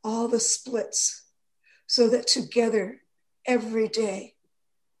 all the splits, so that together, every day,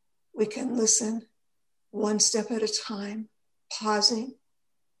 we can listen one step at a time, pausing,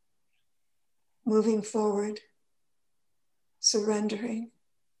 moving forward, surrendering,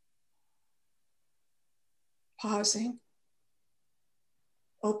 pausing,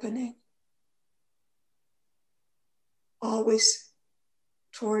 opening, always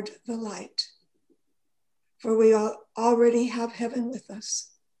toward the light. For we already have heaven with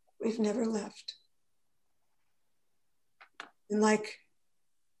us. We've never left. And like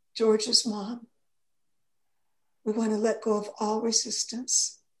George's mom, we want to let go of all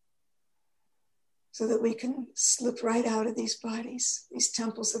resistance so that we can slip right out of these bodies, these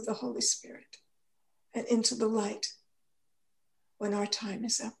temples of the Holy Spirit, and into the light when our time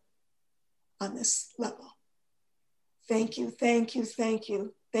is up on this level. Thank you, thank you, thank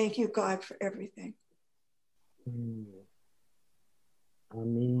you. Thank you, God, for everything.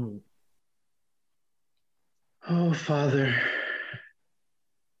 Amen. Oh, Father,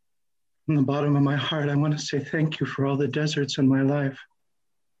 from the bottom of my heart, I want to say thank you for all the deserts in my life,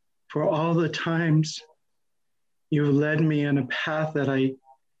 for all the times you've led me on a path that I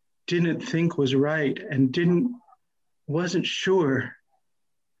didn't think was right and wasn't sure.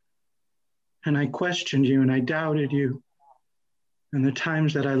 And I questioned you and I doubted you. And the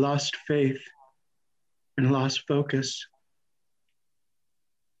times that I lost faith and lost focus.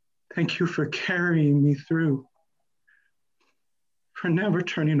 Thank you for carrying me through, for never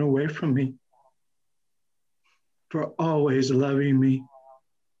turning away from me, for always loving me,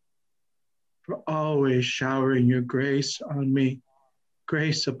 for always showering your grace on me,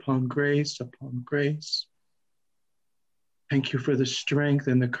 grace upon grace upon grace. Thank you for the strength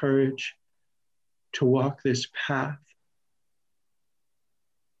and the courage to walk this path.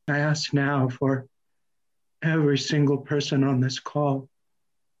 I ask now for every single person on this call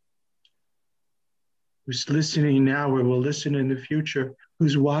who's listening now or will listen in the future,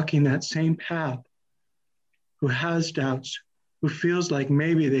 who's walking that same path, who has doubts, who feels like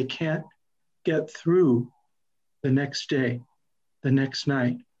maybe they can't get through the next day, the next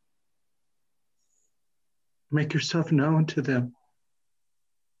night. Make yourself known to them.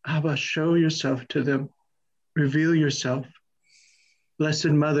 Abba, show yourself to them. Reveal yourself. Blessed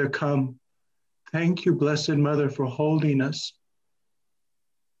Mother, come. Thank you, Blessed Mother, for holding us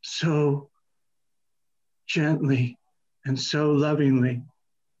so gently and so lovingly.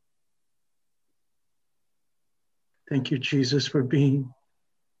 Thank you, Jesus, for being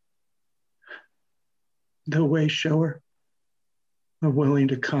the way shower, of willing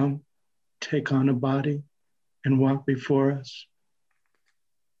to come, take on a body, and walk before us.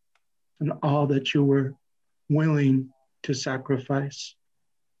 And all that you were willing to sacrifice.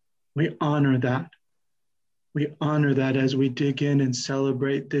 We honor that. We honor that as we dig in and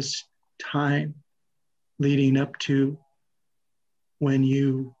celebrate this time leading up to when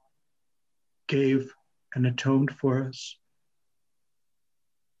you gave and atoned for us.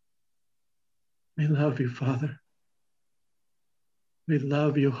 We love you, Father. We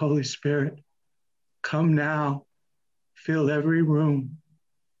love you, Holy Spirit. Come now, fill every room,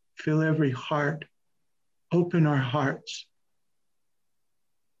 fill every heart, open our hearts,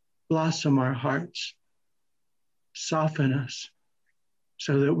 blossom our hearts, soften us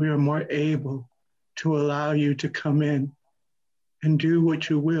so that we are more able to allow you to come in and do what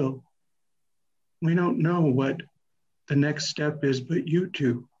you will. We don't know what the next step is, but you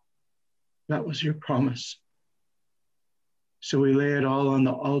do. That was your promise. So we lay it all on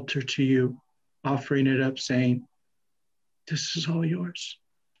the altar to you, offering it up, saying, this is all yours.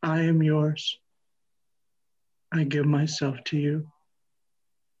 I am yours. I give myself to you.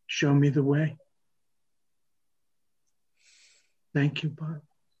 Show me the way. Thank you, Bob.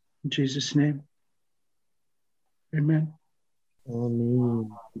 In Jesus' name, amen. Amen.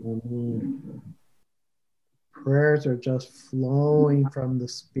 Amen. Prayers are just flowing from the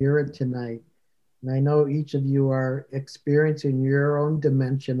Spirit tonight. And I know each of you are experiencing your own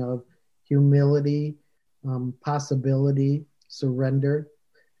dimension of humility, possibility, surrender.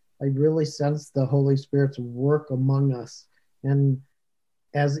 I really sense the Holy Spirit's work among us. And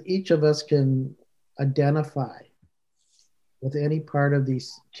as each of us can identify with any part of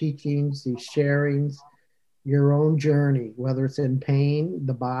these teachings, these sharings, your own journey, whether it's in pain,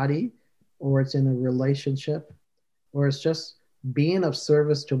 the body, or it's in a relationship, or it's just being of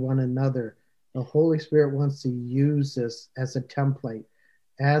service to one another, the Holy Spirit wants to use this as a template,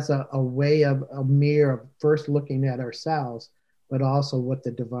 as a way of a mirror of first looking at ourselves, but also what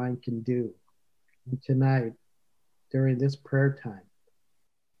the divine can do. And tonight, during this prayer time,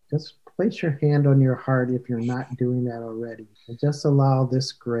 just place your hand on your heart if you're not doing that already. And just allow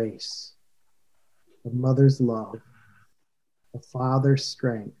this grace, the mother's love, the father's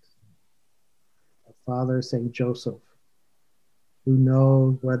strength, the father St. Joseph, who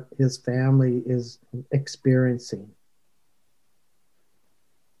knows what his family is experiencing.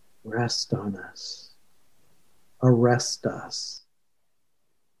 Rest on us. Arrest us.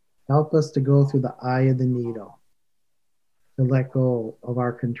 Help us to go through the eye of the needle, to let go of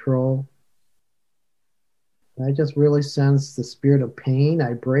our control. I just really sense the spirit of pain.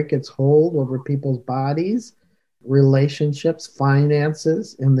 I break its hold over people's bodies, relationships,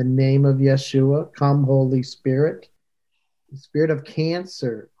 finances, in the name of Yeshua. Come, Holy Spirit. The spirit of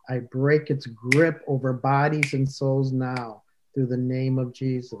cancer, I break its grip over bodies and souls now through the name of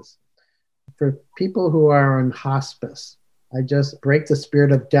Jesus. For people who are in hospice, I just break the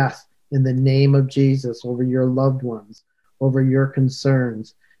spirit of death in the name of Jesus over your loved ones, over your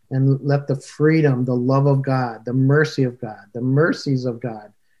concerns, and let the freedom, the love of God, the mercy of God, the mercies of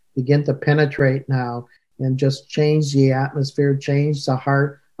God begin to penetrate now and just change the atmosphere, change the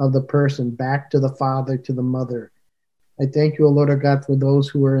heart of the person back to the father, to the mother. I thank you, O Lord our God, for those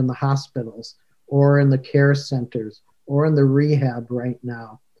who are in the hospitals or in the care centers or in the rehab right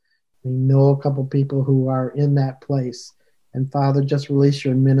now. We know a couple people who are in that place. And Father, just release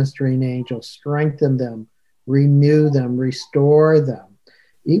your ministering angels, strengthen them, renew them, restore them.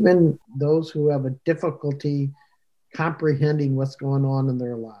 Even those who have a difficulty comprehending what's going on in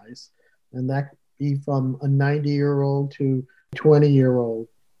their lives. And that could be from a 90-year-old to a 20-year-old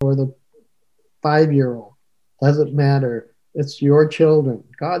or the 5-year-old. Doesn't matter. It's your children,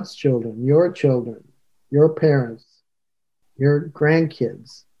 God's children, your parents, your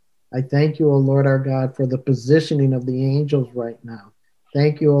grandkids. I thank you, O Lord our God, for the positioning of the angels right now.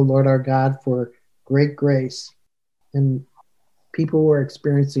 Thank you, O Lord our God, for great grace and people who are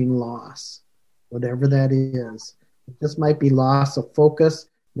experiencing loss, whatever that is. This might be loss of focus.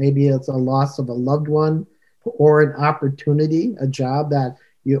 Maybe it's a loss of a loved one or an opportunity, a job that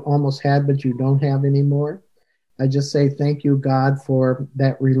you almost had but you don't have anymore. I just say thank you, God, for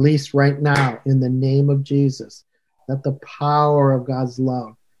that release right now in the name of Jesus. Let the power of God's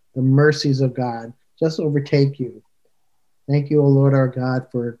love, the mercies of God just overtake you. Thank you, O Lord our God,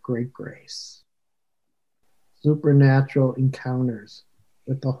 for great grace. Supernatural encounters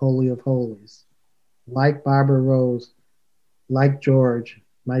with the Holy of Holies. Like Barbara Rose, like George,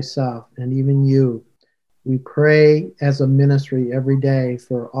 myself, and even you, we pray as a ministry every day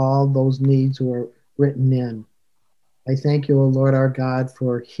for all those needs who are written in. I thank you, O Lord our God,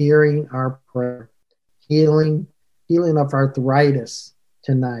 for hearing our prayer, healing of arthritis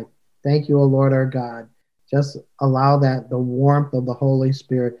tonight. Thank you, O Lord our God. Just allow that the warmth of the Holy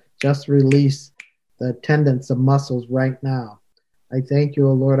Spirit just release the tendons, the muscles right now. I thank you,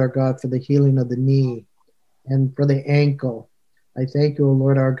 O Lord our God, for the healing of the knee and for the ankle. I thank you, O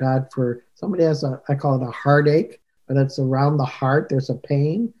Lord our God, for somebody has I call it a heartache, but it's around the heart. There's a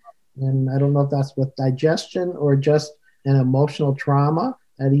pain. And I don't know if that's with digestion or just an emotional trauma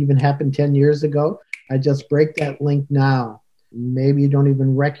that even happened 10 years ago. I just break that link now. Maybe you don't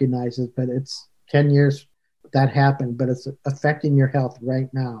even recognize it, but it's 10 years that happened, but it's affecting your health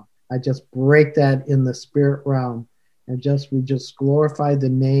right now. I just break that in the spirit realm and we just glorify the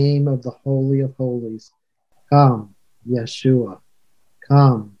name of the Holy of Holies. Come, Yeshua.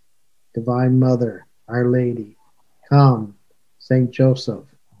 Come, Divine Mother, Our Lady. Come, Saint Joseph.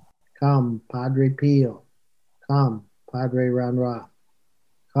 Come, Padre Pio. Come, Padre Ranra.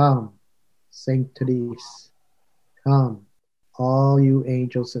 Come, sanctities. Come, all you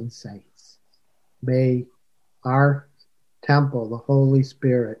angels and saints. May our temple, the Holy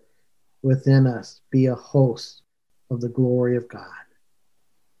Spirit, within us be a host of the glory of God.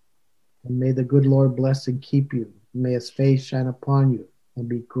 And may the good Lord bless and keep you. May his face shine upon you and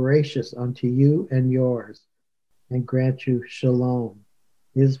be gracious unto you and yours, and grant you shalom,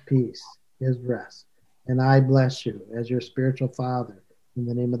 his peace, his rest. And I bless you as your spiritual father, in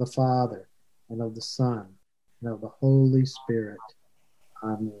the name of the Father, and of the Son, and of the Holy Spirit.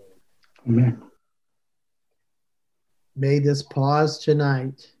 Amen. Amen. May this pause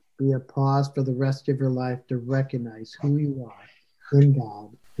tonight be a pause for the rest of your life to recognize who you are in God,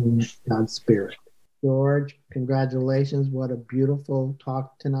 in God's Spirit. George, congratulations. What a beautiful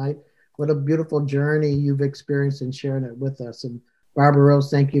talk tonight. What a beautiful journey you've experienced in sharing it with us. And Barbara Rose,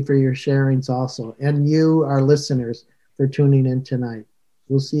 thank you for your sharings also. And you, our listeners, for tuning in tonight.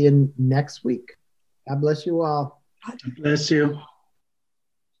 We'll see you next week. God bless you all. God bless you.